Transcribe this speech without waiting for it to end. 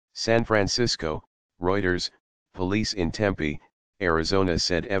San Francisco, Reuters, police in Tempe, Arizona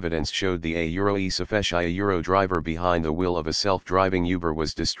said evidence showed the a driver behind the wheel of a self-driving Uber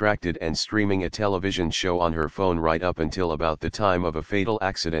was distracted and streaming a television show on her phone right up until about the time of a fatal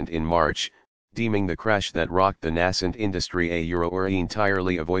accident in March, deeming the crash that rocked the nascent industry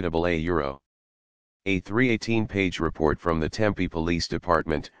entirely avoidable. A 318-page report from the Tempe Police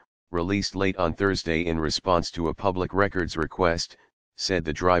Department, released late on Thursday in response to a public records request, said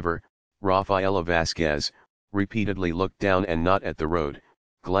the driver, Rafaela Vasquez, repeatedly looked down and not at the road,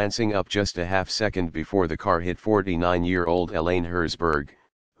 glancing up just a half-second before the car hit 49-year-old Elaine Herzberg,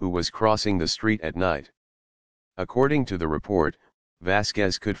 who was crossing the street at night. According to the report,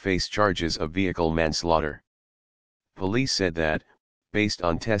 Vasquez could face charges of vehicle manslaughter. Police said that, based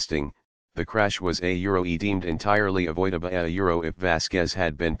on testing, the crash was deemed entirely avoidable if Vasquez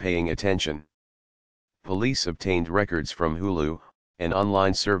had been paying attention. Police obtained records from Hulu, an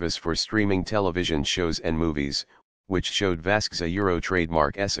online service for streaming television shows and movies, which showed Vasquez's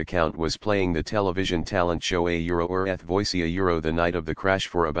trademark's account was playing the television talent show Voice the night of the crash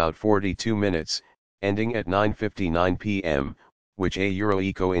for about 42 minutes, ending at 9:59 p.m., which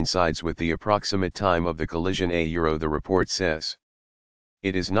coincides with the approximate time of the collision the report says.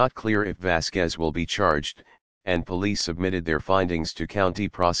 It is not clear if Vasquez will be charged, and police submitted their findings to county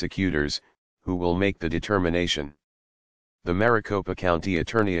prosecutors, who will make the determination. The Maricopa County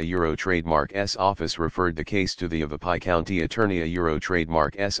Attorney Trademark's office referred the case to the Yavapai County Attorney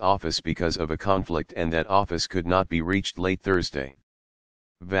Trademark's office because of a conflict, and that office could not be reached late Thursday.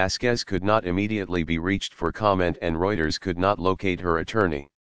 Vasquez could not immediately be reached for comment, and Reuters could not locate her attorney.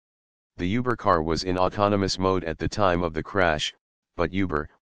 The Uber car was in autonomous mode at the time of the crash, but Uber,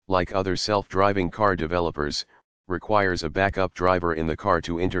 like other self-driving car developers, requires a backup driver in the car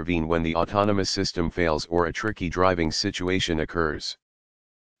to intervene when the autonomous system fails or a tricky driving situation occurs.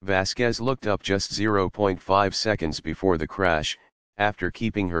 Vasquez looked up just 0.5 seconds before the crash, after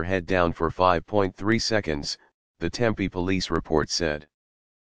keeping her head down for 5.3 seconds, the Tempe police report said.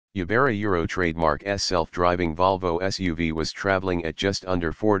 Uber trademark's self-driving Volvo SUV was traveling at just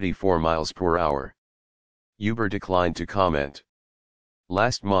under 44 miles per hour. Uber declined to comment.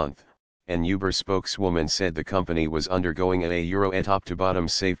 Last month, an Uber spokeswoman said the company was undergoing a top-to-bottom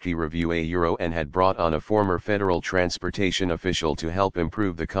safety review and had brought on a former federal transportation official to help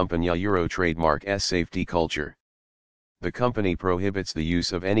improve the company trademark's safety culture. The company prohibits the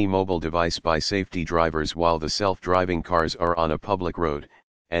use of any mobile device by safety drivers while the self-driving cars are on a public road,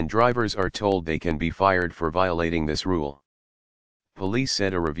 and drivers are told they can be fired for violating this rule. Police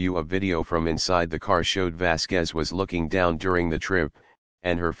said a review of video from inside the car showed Vasquez was looking down during the trip,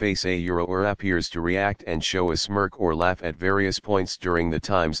 and her face appears to react and show a smirk or laugh at various points during the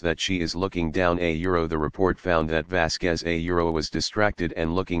times that she is looking down. The report found that Vasquez was distracted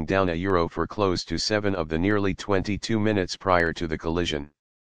and looking down for close to 7 of the nearly 22 minutes prior to the collision.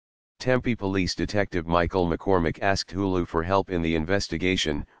 Tempe Police Detective Michael McCormick asked Hulu for help in the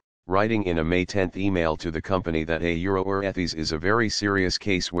investigation, writing in a May 10 email to the company that this is a very serious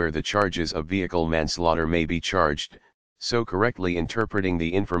case where the charges of vehicle manslaughter may be charged, so correctly interpreting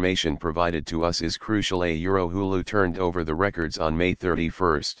the information provided to us is crucial. Hulu turned over the records on May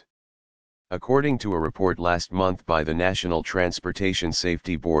 31. According to a report last month by the National Transportation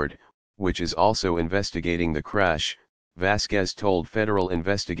Safety Board, which is also investigating the crash, Vasquez told federal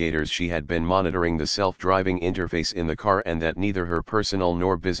investigators she had been monitoring the self-driving interface in the car and that neither her personal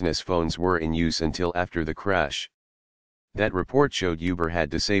nor business phones were in use until after the crash. That report showed Uber had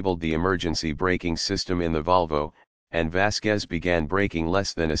disabled the emergency braking system in the Volvo, and Vasquez began braking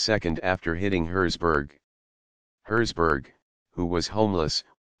less than a second after hitting Herzberg. Herzberg, who was homeless,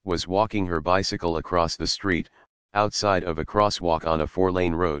 was walking her bicycle across the street, outside of a crosswalk on a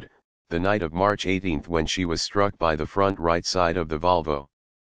 4-lane road, the night of March 18 when she was struck by the front right side of the Volvo.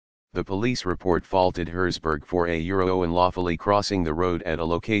 The police report faulted Herzberg for unlawfully crossing the road at a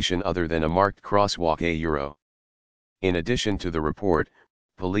location other than a marked crosswalk. In addition to the report,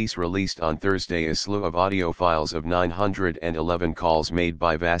 police released on Thursday a slew of audio files of 911 calls made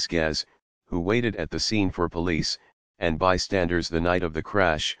by Vasquez, who waited at the scene for police, and bystanders the night of the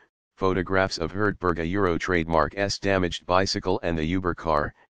crash, photographs of Herzberg trademark's damaged bicycle and the Uber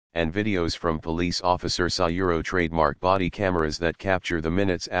car, and videos from police officers saw trademark body cameras that capture the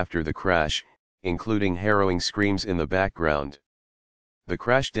minutes after the crash, including harrowing screams in the background. The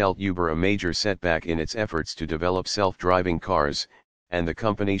crash dealt Uber a major setback in its efforts to develop self-driving cars, and the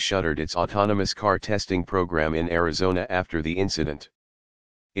company shuttered its autonomous car testing program in Arizona after the incident.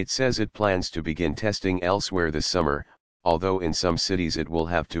 It says it plans to begin testing elsewhere this summer, although in some cities it will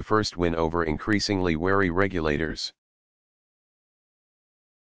have to first win over increasingly wary regulators.